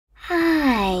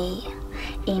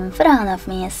In front of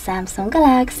me is Samsung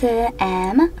Galaxy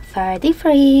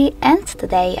M33 and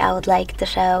today I would like to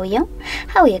show you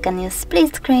how you can use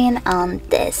split screen on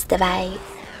this device.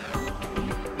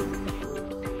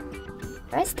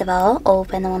 First of all,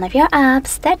 open one of your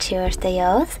apps that you wish to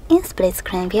use in split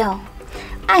screen view.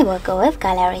 I will go with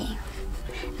Gallery.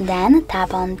 Then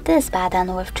tap on this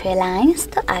button with 3 lines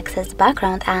to access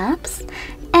background apps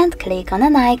and click on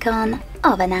an icon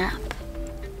of an app.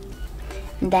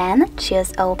 Then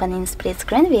choose Open in Split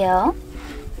Screen View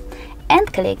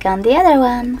and click on the other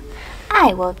one.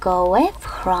 I will go with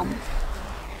Chrome.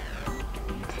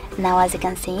 Now as you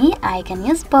can see, I can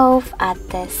use both at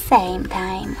the same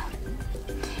time.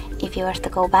 If you wish to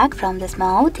go back from this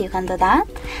mode, you can do that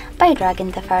by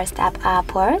dragging the first app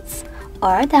upwards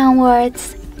or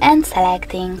downwards and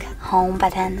selecting Home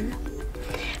button.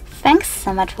 Thanks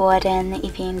so much for watching.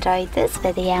 If you enjoyed this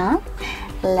video,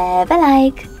 leave a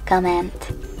like,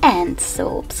 comment and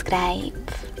subscribe.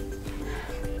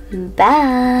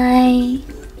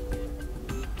 Bye!